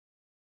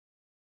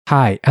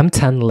Hi, I'm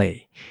Tan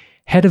Lei,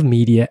 Head of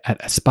Media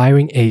at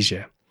Aspiring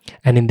Asia.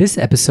 And in this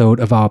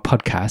episode of our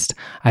podcast,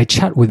 I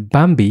chat with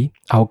Bambi,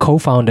 our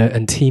co-founder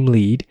and team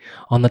lead,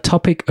 on the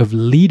topic of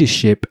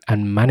leadership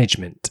and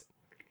management.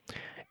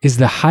 Is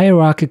the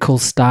hierarchical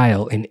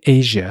style in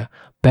Asia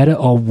better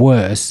or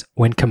worse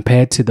when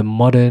compared to the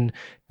modern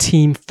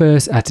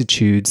team-first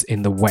attitudes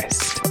in the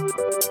West?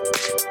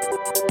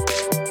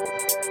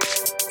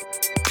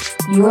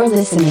 You're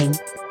listening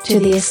to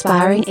the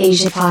Aspiring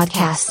Asia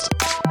podcast.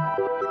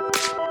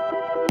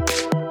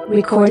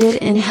 Recorded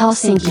in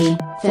Helsinki,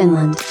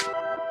 Finland.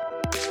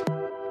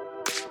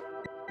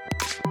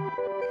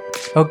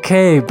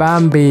 Okay,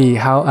 Bambi,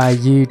 how are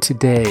you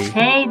today?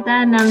 Hey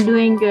Dan, I'm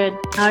doing good.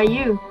 How are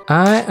you?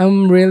 I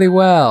am really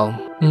well.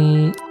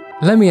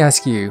 Let me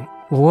ask you,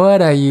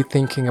 what are you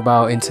thinking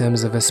about in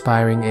terms of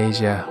Aspiring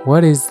Asia?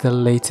 What is the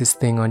latest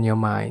thing on your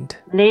mind?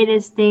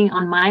 Latest thing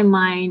on my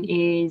mind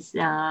is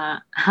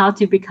how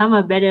to become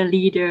a better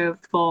leader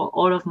for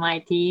all of my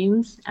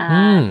teams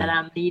that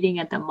I'm leading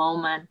at the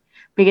moment.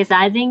 Because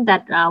I think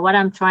that what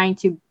I'm trying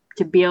to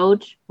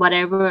build,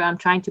 whatever I'm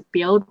trying to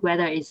build,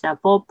 whether it's a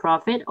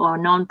for-profit or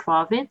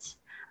non-profit,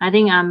 I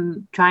think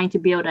I'm trying to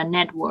build a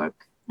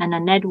network. And a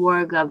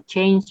network of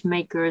change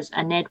makers,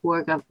 a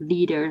network of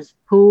leaders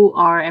who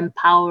are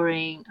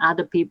empowering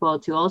other people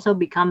to also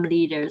become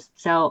leaders.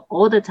 So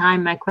all the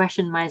time I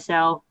question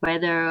myself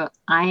whether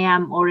I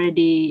am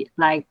already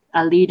like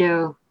a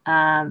leader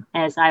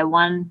as I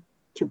want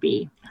to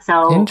be.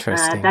 So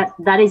Interesting.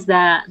 That is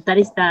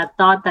the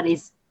thought that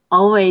is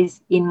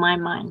always in my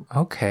mind.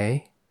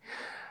 Okay.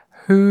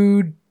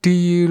 Who do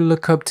you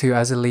look up to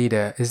as a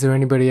leader? Is there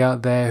anybody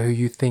out there who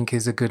you think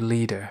is a good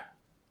leader?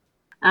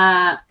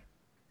 Let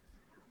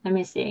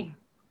me see.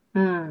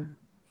 I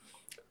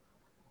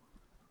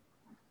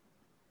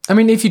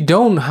mean, if you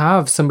don't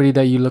have somebody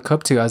that you look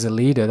up to as a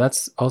leader,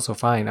 that's also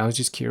fine. I was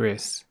just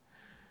curious.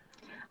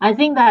 I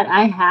think that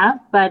I have,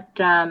 but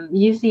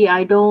usually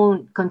I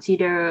don't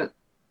consider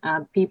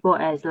people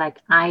as like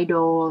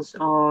idols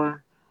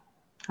or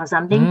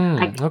something.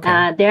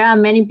 Okay. There are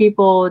many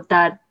people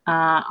that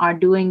are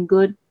doing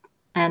good,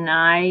 and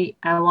I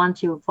want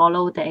to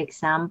follow the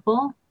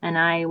example, and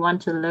I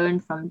want to learn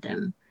from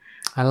them.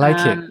 I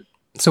like it.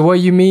 So what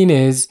you mean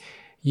is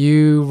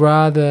you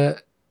rather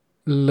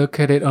look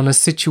at it on a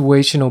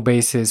situational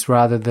basis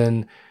rather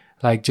than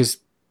like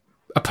just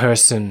a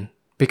person,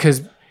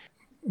 because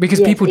yes,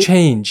 people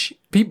change.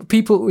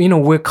 People,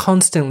 we're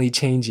constantly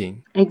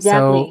changing.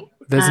 Exactly. So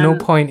there's no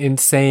point in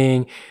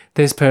saying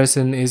this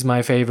person is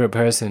my favorite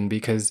person,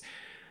 because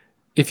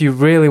if you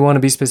really want to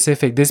be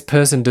specific, this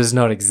person does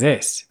not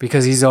exist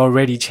because he's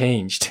already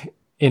changed.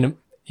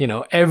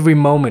 Every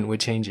moment we're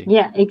changing.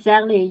 Yeah,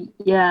 exactly.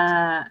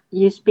 Yeah,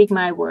 you speak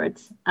my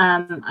words.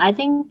 I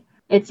think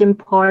it's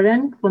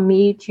important for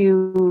me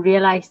to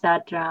realize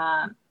that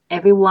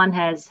everyone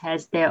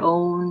has their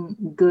own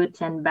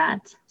goods and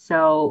bads.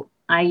 So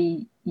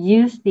I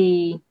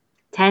usually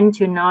tend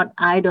to not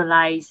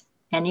idolize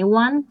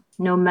anyone,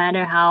 no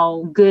matter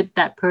how good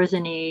that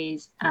person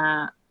is.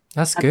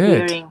 That's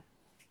good.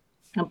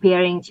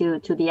 Appearing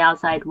to the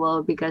outside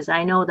world, because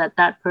I know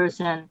that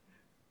person,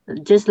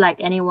 just like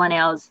anyone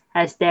else,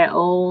 has their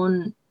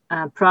own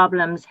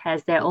problems,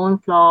 has their own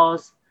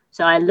flaws.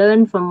 So I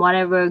learn from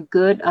whatever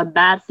good or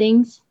bad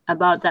things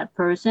about that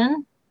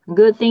person.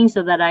 Good things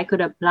so that I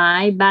could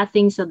apply, bad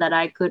things so that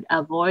I could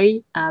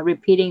avoid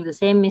repeating the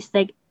same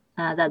mistake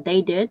that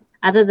they did.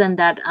 Other than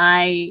that,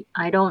 I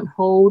don't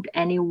hold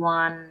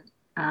anyone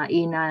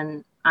in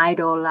an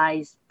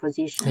idolized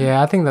position.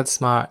 Yeah, I think that's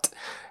smart.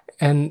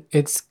 And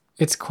it's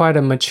quite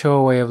a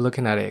mature way of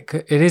looking at it.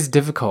 It is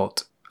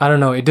difficult. I don't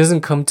know. It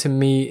doesn't come to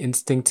me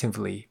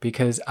instinctively,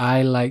 because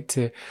I like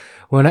to,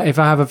 if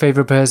I have a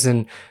favorite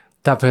person,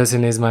 that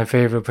person is my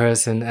favorite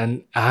person.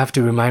 And I have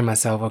to remind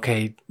myself,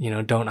 okay,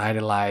 don't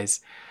idolize.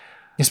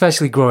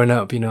 Especially growing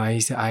up, I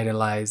used to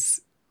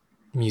idolize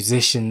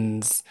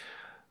musicians,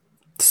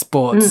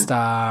 sports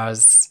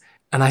stars.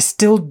 And I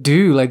still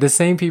do. Like the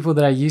same people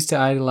that I used to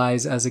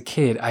idolize as a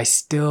kid, I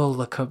still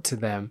look up to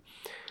them.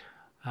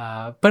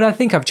 But I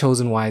think I've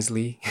chosen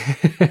wisely.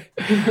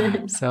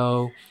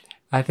 So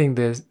I think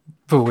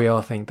but we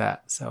all think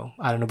that. So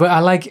I don't know. But I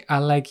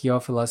like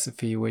your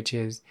philosophy, which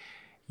is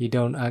you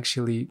don't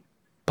actually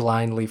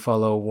blindly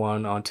follow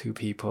one or two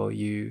people.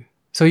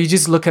 So you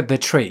just look at the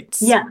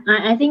traits. Yeah,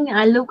 I think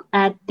I look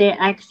at their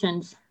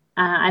actions.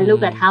 I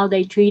look at how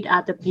they treat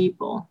other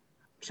people.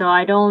 So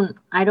I don't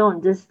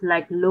just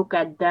like look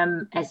at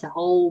them as a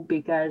whole,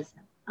 because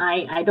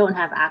I don't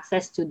have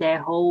access to their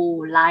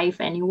whole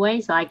life anyway.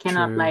 So I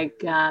cannot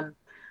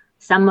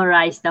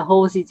summarize the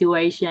whole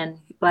situation.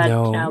 But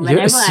no,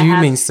 you're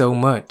assuming so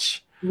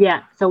much.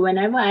 Yeah. So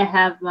whenever I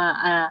have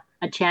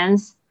a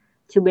chance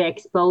to be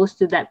exposed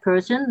to that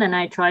person, then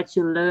I try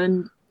to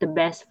learn the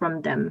best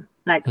from them.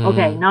 Like,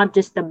 okay, not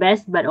just the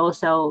best, but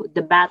also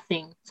the bad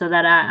thing, so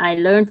that I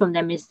learn from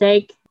their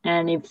mistake.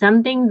 And if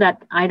something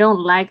that I don't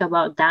like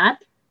about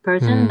that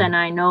person, then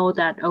I know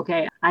that,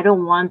 okay, I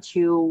don't want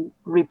to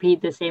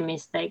repeat the same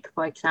mistake,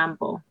 for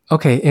example.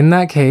 Okay, in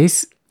that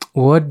case,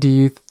 what do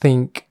you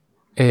think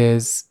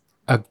is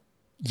a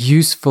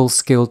useful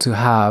skill to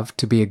have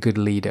to be a good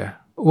leader?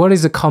 What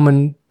is a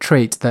common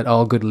trait that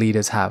all good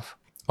leaders have,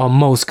 or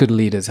most good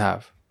leaders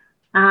have?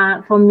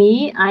 For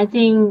me, I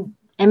think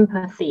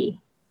empathy.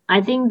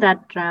 I think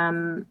that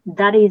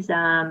that is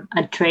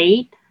a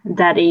trait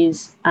that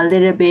is a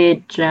little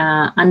bit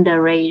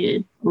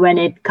underrated when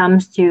it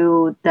comes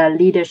to the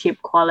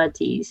leadership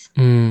qualities.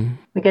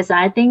 Because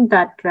I think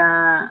that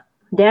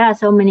there are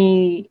so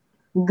many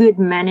good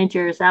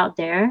managers out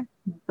there,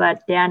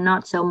 but there are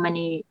not so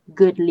many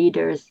good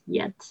leaders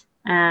yet.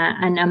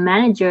 And a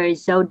manager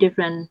is so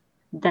different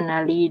than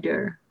a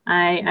leader.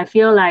 I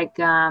feel like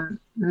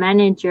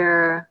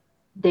manager,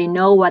 they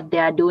know what they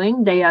are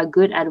doing. They are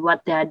good at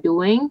what they are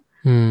doing,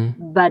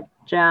 but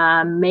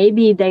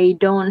maybe they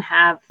don't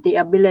have the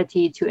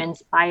ability to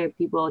inspire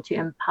people, to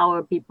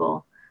empower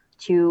people,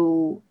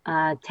 to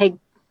take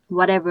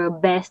whatever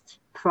best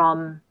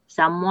from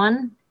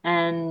someone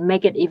and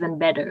make it even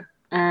better.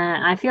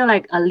 I feel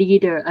like a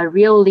leader, a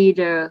real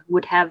leader,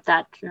 would have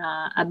that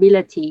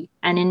ability.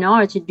 And in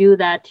order to do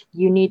that,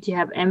 you need to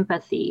have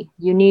empathy.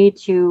 You need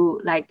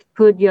to like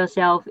put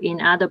yourself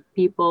in other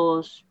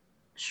people's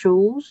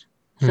shoes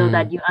so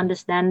that you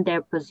understand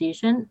their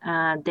position,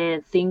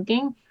 their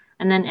thinking,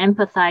 and then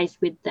empathize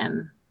with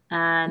them.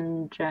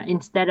 And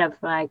instead of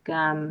like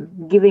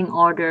giving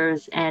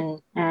orders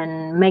and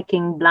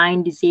making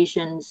blind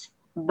decisions,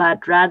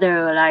 but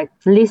rather like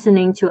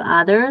listening to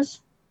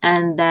others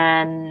and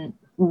then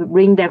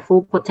bring their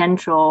full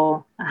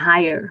potential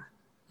higher.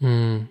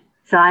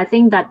 So I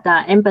think that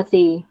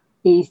empathy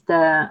is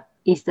the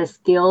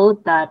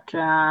skill that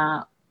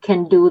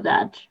can do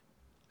that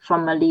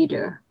from a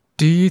leader.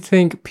 Do you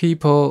think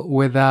people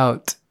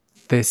without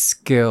this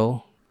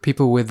skill,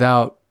 people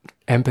without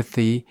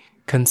empathy,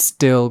 can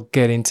still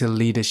get into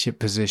leadership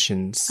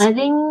positions? I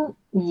think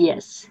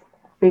yes,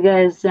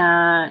 because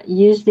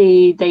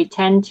usually they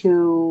tend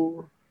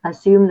to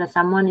assume that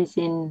someone is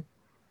in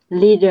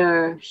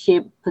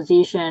leadership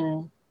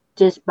position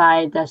just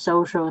by the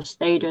social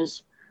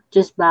status,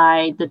 just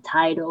by the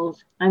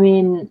titles. I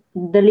mean,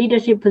 the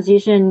leadership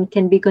position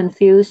can be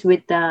confused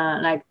with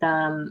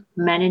the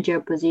manager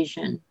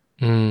position.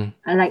 And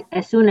like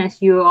as soon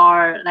as you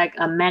are like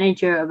a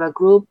manager of a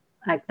group,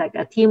 like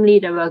a team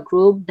leader of a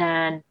group,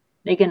 then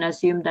they can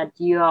assume that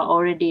you are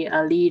already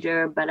a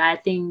leader. But I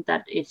think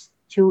that it's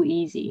too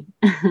easy.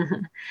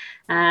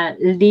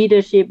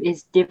 Leadership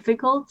is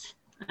difficult,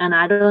 and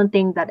I don't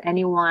think that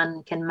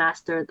anyone can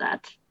master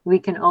that. We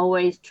can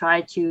always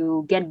try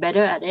to get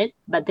better at it,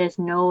 but there's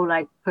no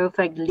like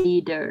perfect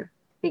leader,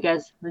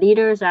 because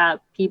leaders are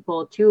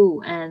people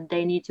too, and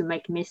they need to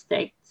make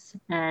mistakes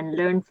and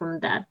learn from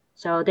that.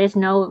 So there's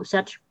no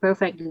such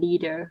perfect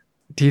leader.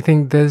 Do you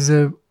think there's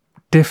a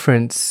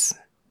difference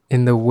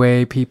in the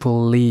way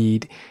people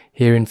lead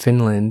here in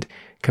Finland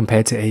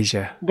compared to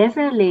Asia?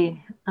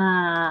 Definitely.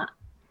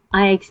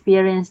 I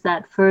experienced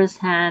that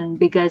firsthand,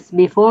 because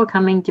before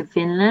coming to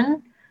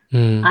Finland,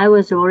 I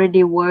was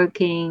already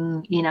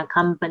working in a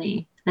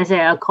company, let's say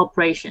a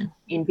corporation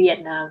in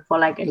Vietnam for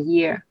like a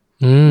year.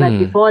 But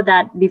before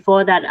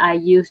that, I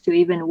used to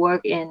even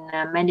work in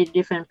many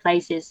different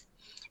places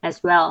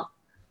as well.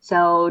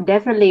 So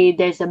definitely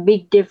there's a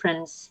big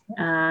difference.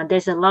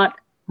 There's a lot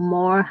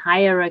more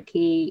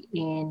hierarchy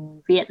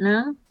in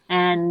Vietnam.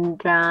 And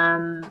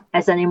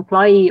as an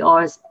employee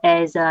or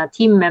as a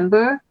team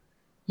member,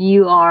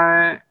 you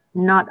are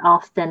not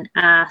often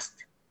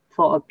asked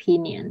for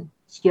opinion.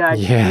 You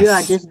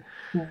are just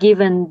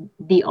given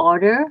the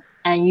order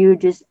and you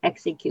just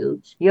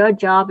execute. Your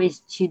job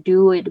is to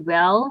do it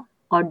well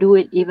or do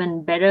it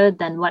even better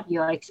than what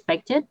you're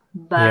expected,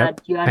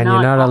 but you're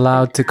not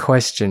allowed to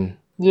question.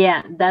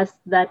 Yeah, that's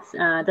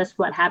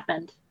what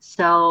happened.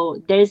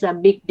 So there's a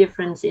big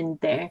difference in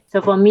there.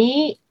 So for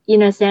me,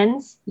 in a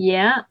sense,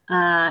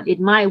 it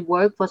might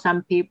work for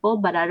some people,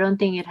 but I don't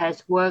think it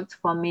has worked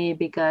for me,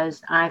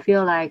 because I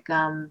feel like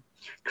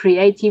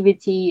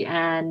creativity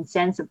and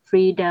sense of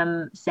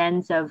freedom,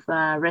 sense of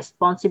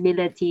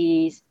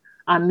responsibilities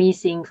are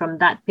missing from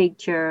that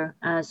picture.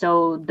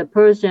 So the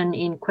person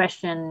in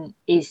question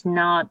is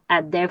not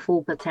at their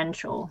full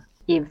potential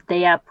if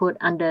they are put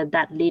under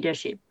that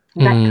leadership,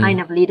 that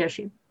kind of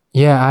leadership.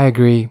 Yeah, I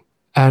agree.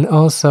 And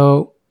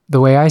also, the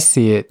way I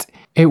see it,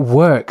 it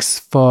works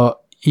for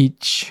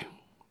each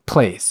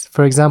place.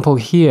 For example,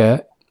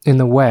 here in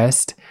the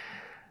West,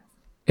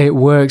 it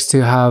works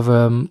to have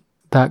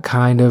that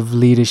kind of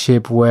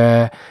leadership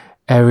where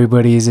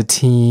everybody is a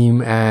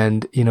team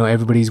and,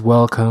 everybody's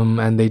welcome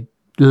and they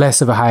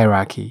less of a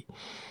hierarchy.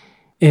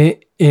 In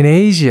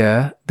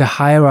Asia, the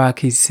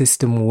hierarchy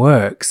system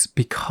works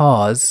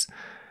because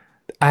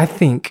I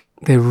think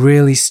they're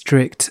really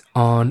strict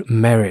on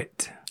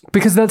merit.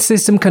 Because that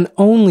system can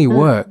only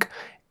work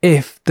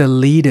if the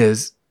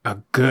leaders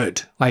are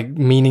good, like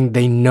meaning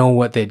they know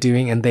what they're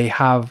doing and they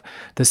have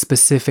the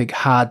specific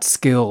hard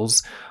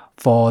skills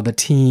for the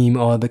team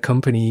or the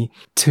company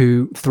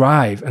to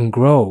thrive and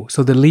grow.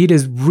 So the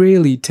leaders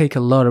really take a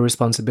lot of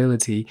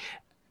responsibility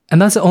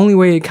And that's the only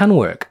way it can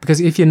work.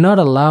 Because if you're not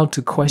allowed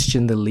to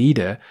question the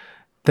leader,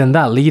 then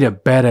that leader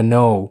better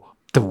know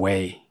the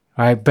way,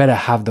 right? Better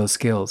have those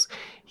skills.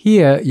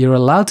 Here, you're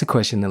allowed to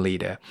question the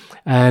leader.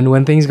 And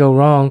when things go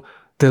wrong,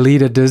 the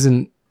leader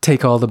doesn't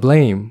take all the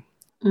blame.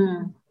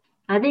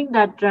 I think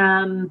that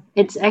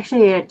it's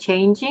actually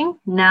changing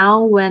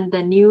now when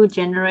the new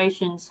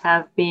generations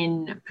have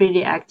been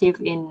pretty active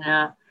in,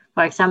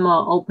 for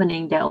example,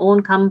 opening their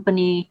own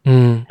company,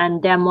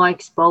 and they're more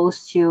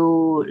exposed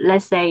to,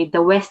 let's say,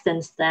 the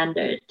Western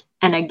standard.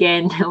 And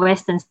again, the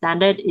Western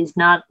standard is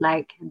not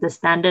like the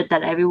standard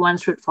that everyone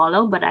should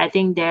follow, but I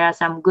think there are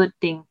some good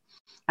things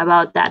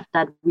about that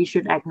we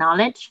should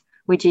acknowledge,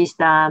 which is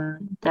the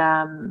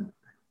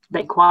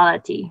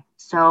equality.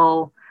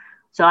 So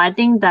I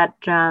think that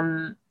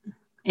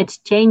it's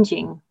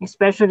changing,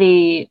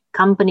 especially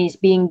companies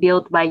being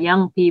built by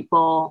young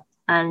people,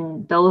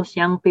 and those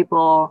young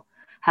people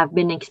have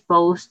been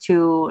exposed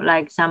to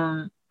like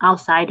some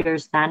outsider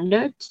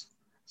standards.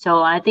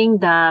 So I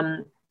think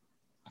the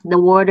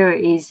water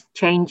is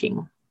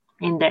changing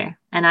in there,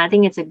 and I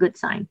think it's a good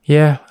sign.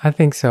 Yeah, I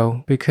think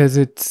so, because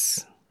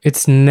it's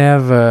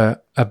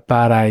never a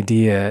bad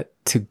idea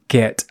to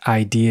get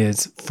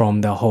ideas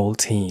from the whole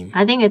team.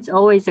 I think it's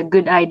always a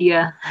good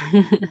idea,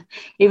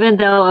 even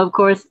though, of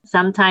course,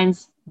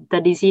 sometimes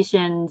the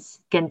decisions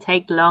can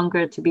take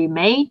longer to be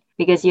made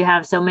because you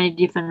have so many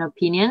different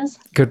opinions.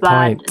 Good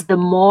point. But the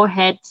more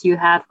heads you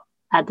have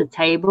at the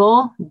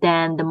table,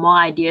 then the more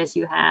ideas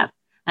you have.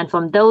 And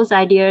from those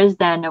ideas,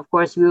 then, of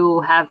course, we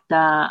will have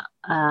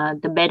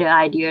the better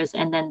ideas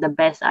and then the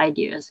best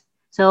ideas.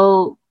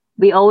 So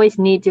we always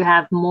need to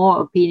have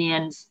more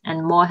opinions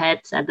and more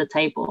heads at the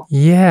table.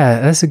 Yeah,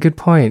 that's a good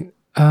point.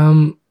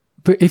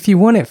 But if you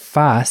want it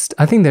fast,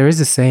 I think there is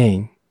a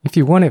saying, if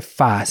you want it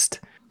fast,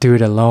 do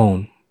it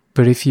alone.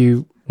 But if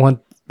you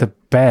want the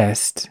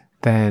best,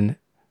 then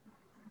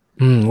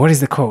what is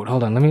the quote?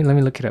 Hold on, let me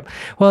look it up.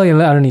 Well, yeah,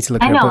 I don't need to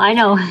look it up. I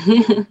know.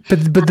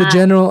 But the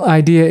general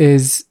idea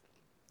is,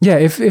 yeah,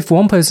 if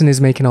one person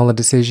is making all the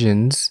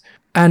decisions,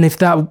 and if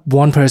that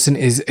one person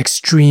is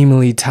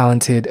extremely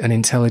talented and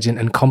intelligent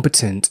and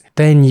competent,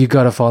 then you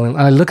gotta fall in.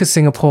 Look at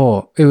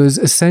Singapore. It was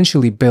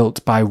essentially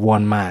built by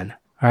one man,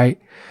 right?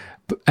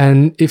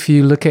 And if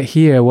you look at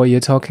here, what you're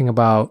talking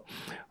about,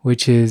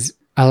 which is,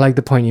 I like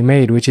the point you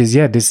made, which is,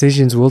 yeah,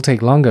 decisions will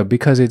take longer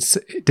because it's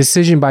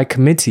decision by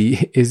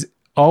committee is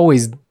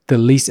always the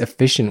least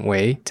efficient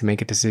way to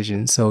make a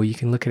decision. So you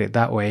can look at it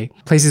that way.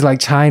 Places like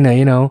China,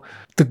 you know,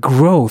 the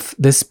growth,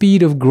 the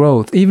speed of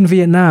growth, even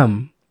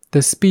Vietnam,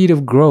 the speed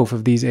of growth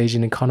of these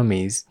Asian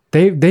economies,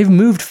 they've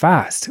moved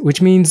fast,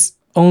 which means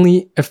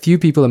only a few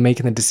people are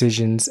making the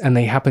decisions and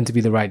they happen to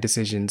be the right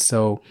decisions.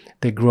 So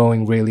they're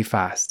growing really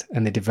fast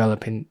and they're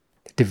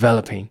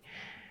developing.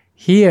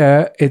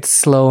 Here, it's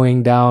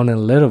slowing down a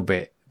little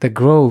bit. The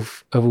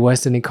growth of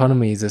Western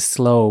economies is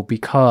slow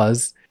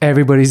because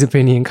everybody's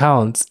opinion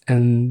counts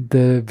and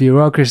the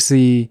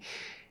bureaucracy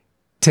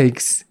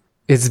it's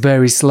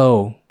very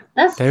slow.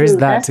 There is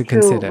that to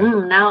consider.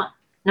 Now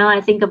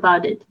I think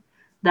about it,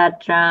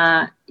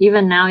 that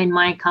even now in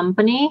my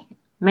company,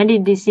 many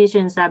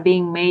decisions are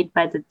being made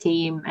by the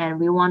team and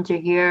we want to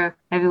hear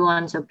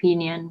everyone's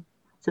opinion.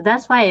 So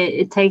that's why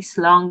it takes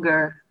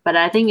longer. But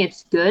I think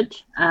it's good.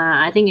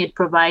 I think it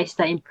provides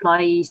the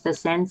employees the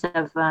sense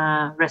of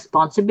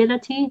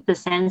responsibility, the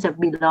sense of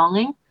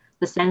belonging,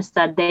 the sense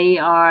that they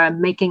are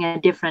making a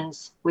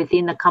difference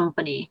within the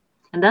company.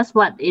 And that's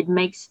what it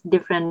makes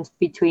difference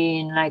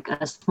between like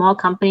a small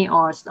company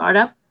or a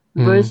startup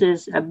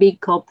versus a big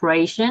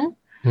corporation.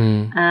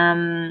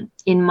 In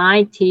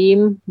my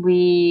team,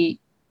 we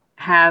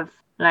have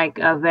like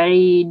a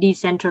very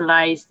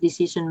decentralized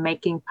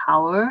decision-making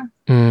power.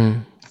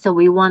 So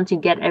we want to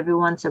get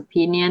everyone's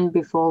opinion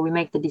before we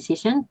make the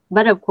decision.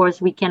 But of course,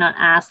 we cannot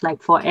ask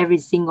like for every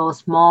single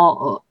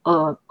small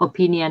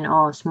opinion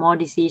or small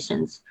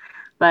decisions.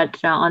 But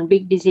on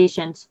big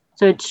decisions,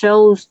 so it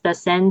shows the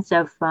sense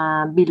of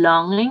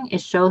belonging.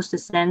 It shows the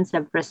sense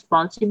of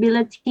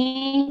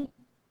responsibility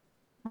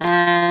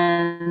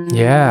and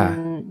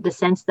the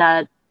sense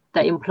that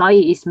the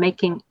employee is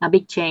making a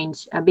big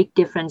change, a big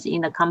difference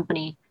in the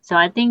company. So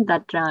I think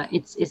that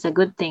it's a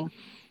good thing.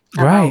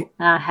 Right.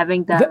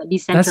 Having the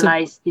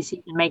decentralized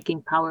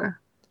decision-making power.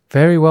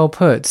 Very well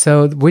put.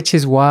 So, which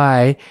is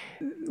why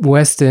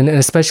Western and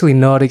especially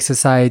Nordic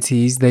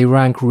societies, they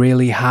rank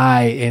really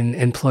high in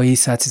employee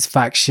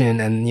satisfaction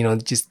and, you know,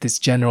 just this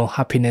general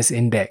happiness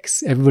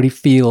index. Everybody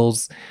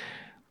feels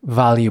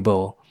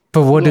valuable.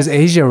 But what does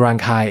Asia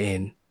rank high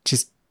in?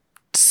 Just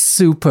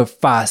super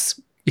fast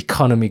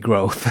economy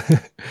growth.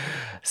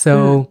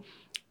 So,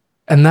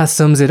 and that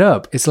sums it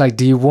up. It's like,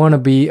 do you want to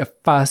be a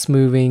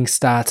fast-moving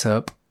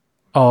startup?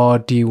 Or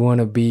do you want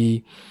to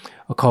be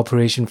a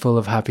corporation full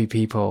of happy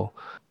people?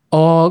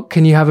 Or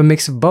can you have a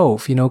mix of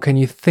both? You know, can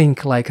you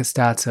think like a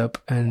startup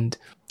and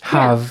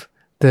have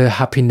the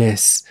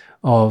happiness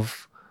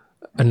of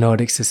a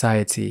Nordic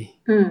society?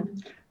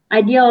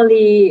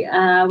 Ideally,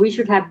 we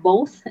should have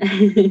both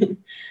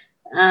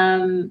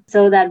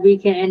so that we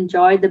can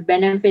enjoy the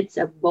benefits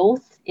of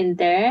both. in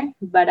there,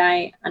 but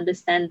I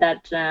understand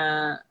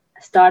that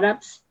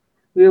startups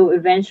will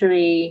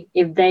eventually,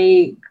 if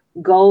they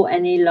go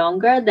any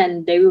longer,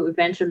 then they will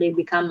eventually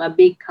become a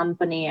big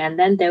company, and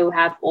then they will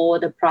have all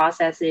the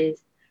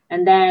processes,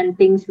 and then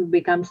things will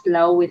become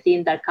slow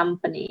within that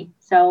company.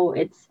 So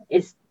it's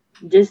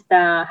just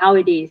how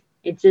it is.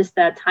 It's just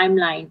a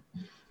timeline.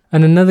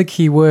 And another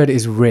key word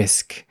is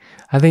risk.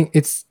 I think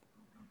it's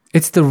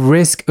the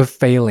risk of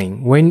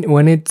failing.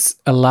 When it's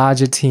a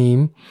larger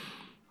team,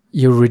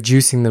 you're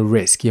reducing the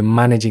risk, you're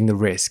managing the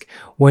risk.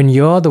 When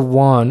you're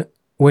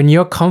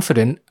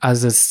confident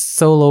as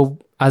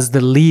as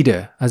the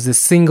leader, as the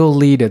single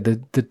leader,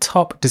 the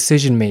top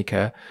decision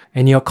maker,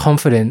 and you're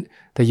confident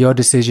that your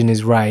decision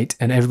is right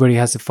and everybody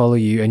has to follow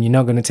you and you're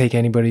not going to take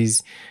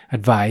anybody's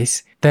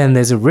advice, then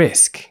there's a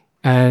risk.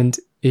 And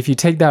if you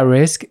take that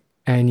risk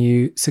and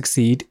you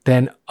succeed,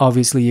 then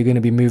obviously you're going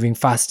to be moving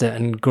faster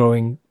and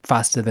growing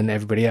faster than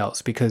everybody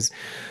else because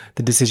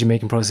the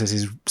decision-making process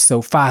is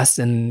so fast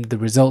and the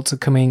results are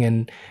coming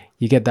and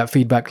you get that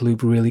feedback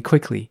loop really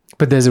quickly.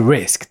 But there's a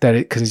risk that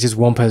because it's just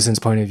one person's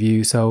point of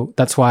view. So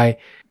that's why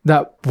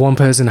that one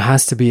person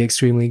has to be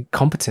extremely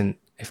competent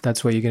if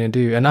that's what you're going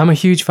to do. And I'm a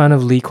huge fan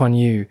of Lee Kuan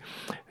Yew,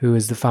 who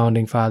is the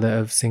founding father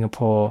of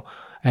Singapore.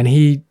 And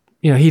he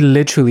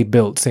literally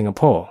built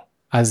Singapore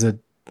as a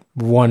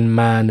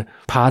one-man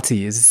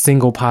party, as a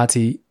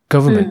single-party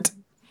government.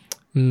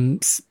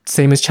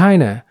 Same as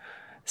China.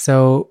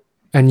 So,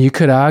 and you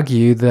could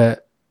argue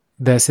that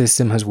their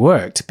system has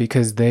worked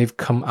because they've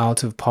come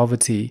out of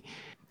poverty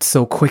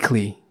so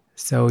quickly.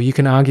 So you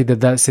can argue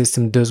that that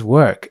system does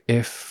work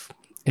if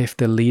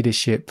the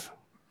leadership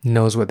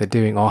knows what they're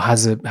doing or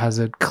has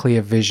a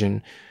clear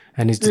vision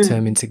and is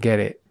determined to get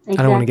it. Exactly.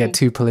 I don't want to get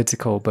too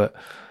political, but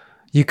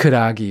you could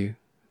argue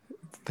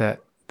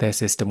that their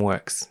system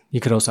works. You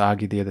could also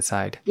argue the other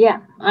side. Yeah,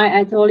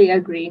 I totally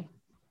agree.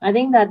 I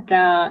think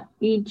that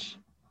each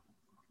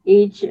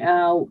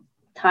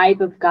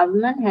type of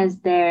government has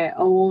their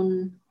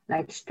own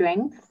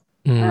strength.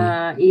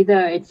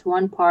 Either it's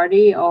one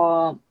party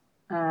or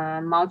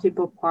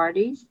multiple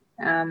parties.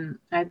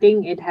 I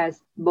think it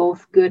has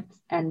both good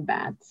and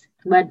bad.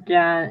 But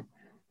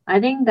I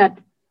think that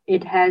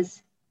it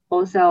has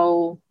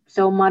also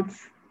so much,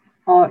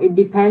 or it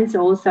depends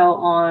also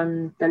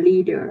on the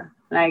leader.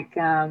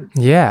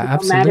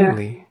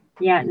 Absolutely.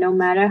 No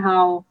matter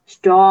how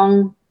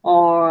strong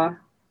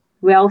or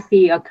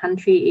wealthy a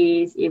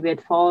country is, if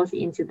it falls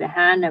into the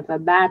hand of a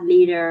bad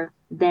leader,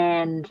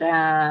 then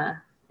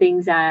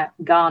things are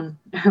gone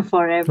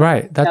forever.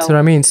 Right, that's what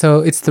I mean. So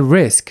it's the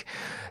risk.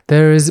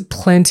 There is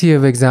plenty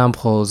of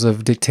examples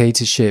of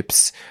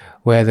dictatorships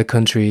where the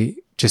country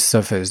just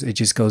suffers, it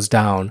just goes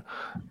down.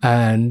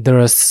 And there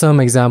are some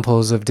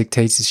examples of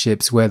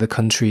dictatorships where the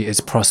country is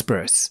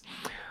prosperous.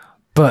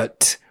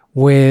 But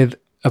with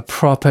a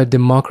proper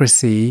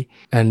democracy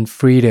and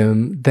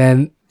freedom,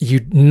 then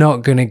you're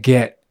not going to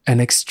get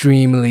an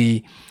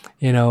extremely,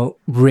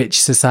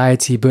 rich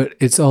society, but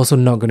it's also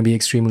not going to be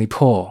extremely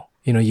poor.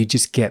 You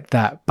just get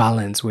that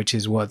balance, which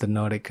is what the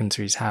Nordic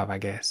countries have, I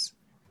guess.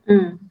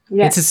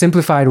 It's a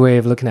simplified way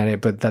of looking at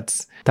it, but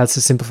that's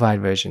a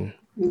simplified version.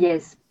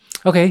 Yes.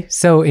 Okay,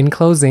 so in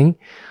closing,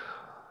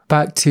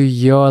 back to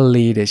your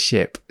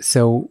leadership.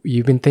 So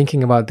you've been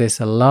thinking about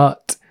this a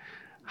lot.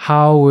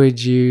 How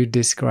would you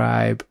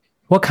describe,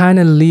 what kind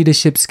of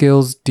leadership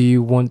skills do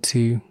you want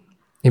to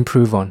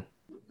improve on?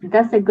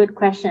 That's a good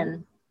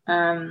question.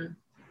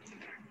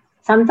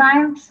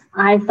 Sometimes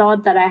I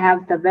thought that I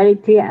have the very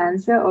clear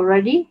answer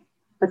already,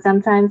 but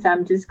sometimes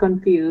I'm just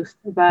confused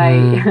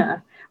by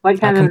what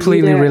kind of leader. I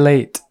completely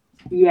relate.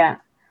 Yeah,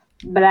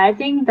 but I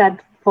think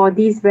that for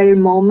these very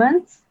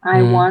moments,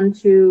 I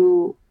want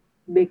to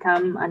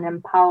become an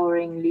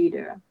empowering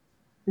leader.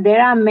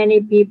 There are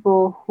many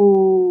people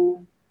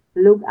who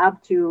look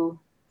up to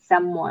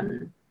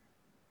someone,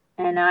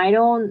 and I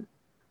don't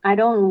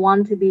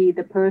want to be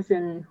the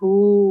person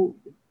who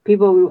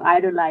people will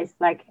idolize.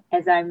 Like,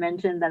 as I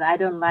mentioned, that I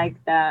don't like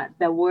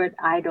the word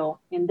idol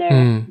in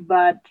there,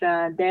 but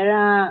there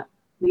are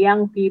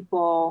young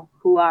people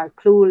who are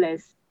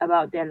clueless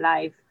about their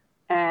life,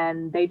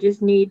 and they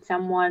just need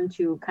someone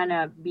to kind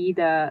of be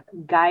the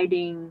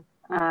guiding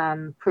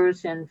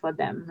person for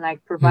them,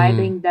 like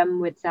providing them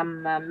with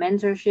some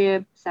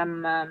mentorship,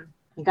 some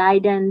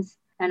guidance,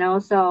 and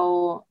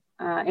also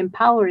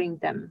empowering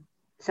them.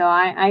 So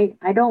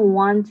I don't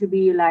want to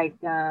be like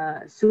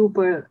a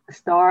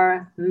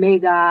superstar,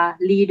 mega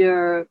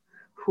leader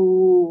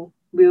who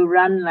will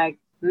run like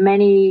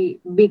many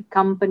big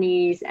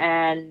companies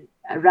and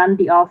run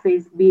the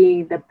office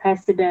being the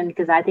president,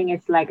 because I think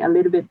it's like a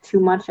little bit too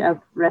much of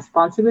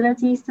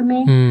responsibilities to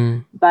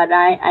me. But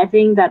I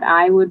think that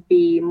I would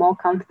be more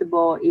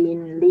comfortable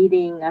in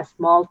leading a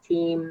small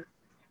team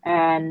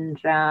and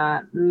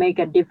make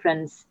a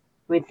difference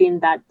within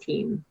that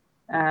team,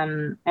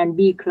 and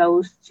be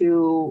close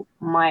to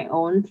my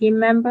own team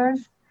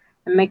members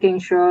and making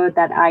sure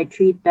that I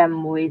treat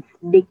them with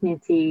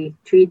dignity,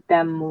 treat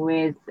them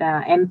with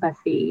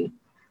empathy,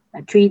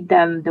 treat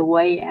them the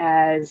way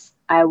as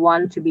I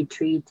want to be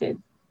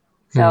treated.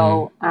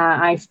 So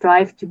I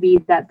strive to be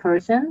that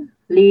person,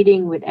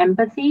 leading with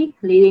empathy,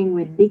 leading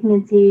with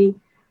dignity,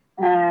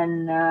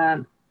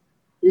 and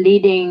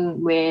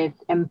leading with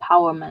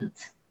empowerment.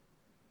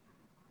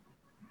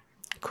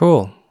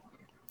 Cool.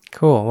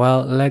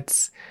 Well,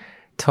 let's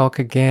talk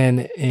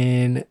again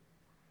in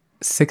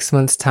 6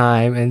 months'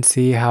 time and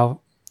see how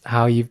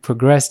you've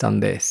progressed on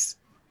this.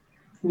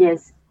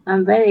 Yes,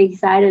 I'm very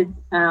excited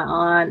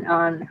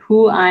on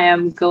who I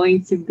am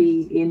going to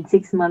be in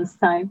 6 months'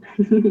 time.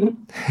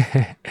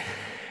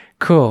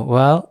 Cool.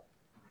 Well,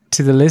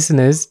 to the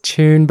listeners,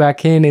 tune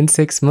back in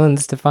 6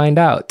 months to find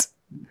out.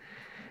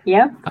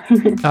 Yep.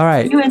 All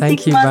right.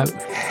 Thank you,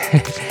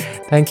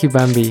 Thank you,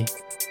 Bambi.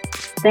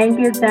 Thank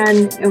you,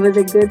 Dan. It was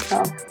a good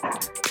talk.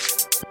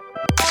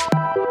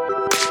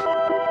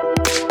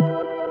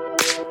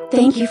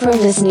 Thank you for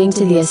listening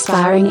to the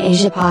Aspiring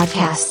Asia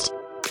podcast.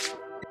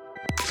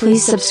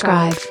 Please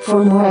subscribe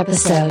for more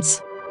episodes.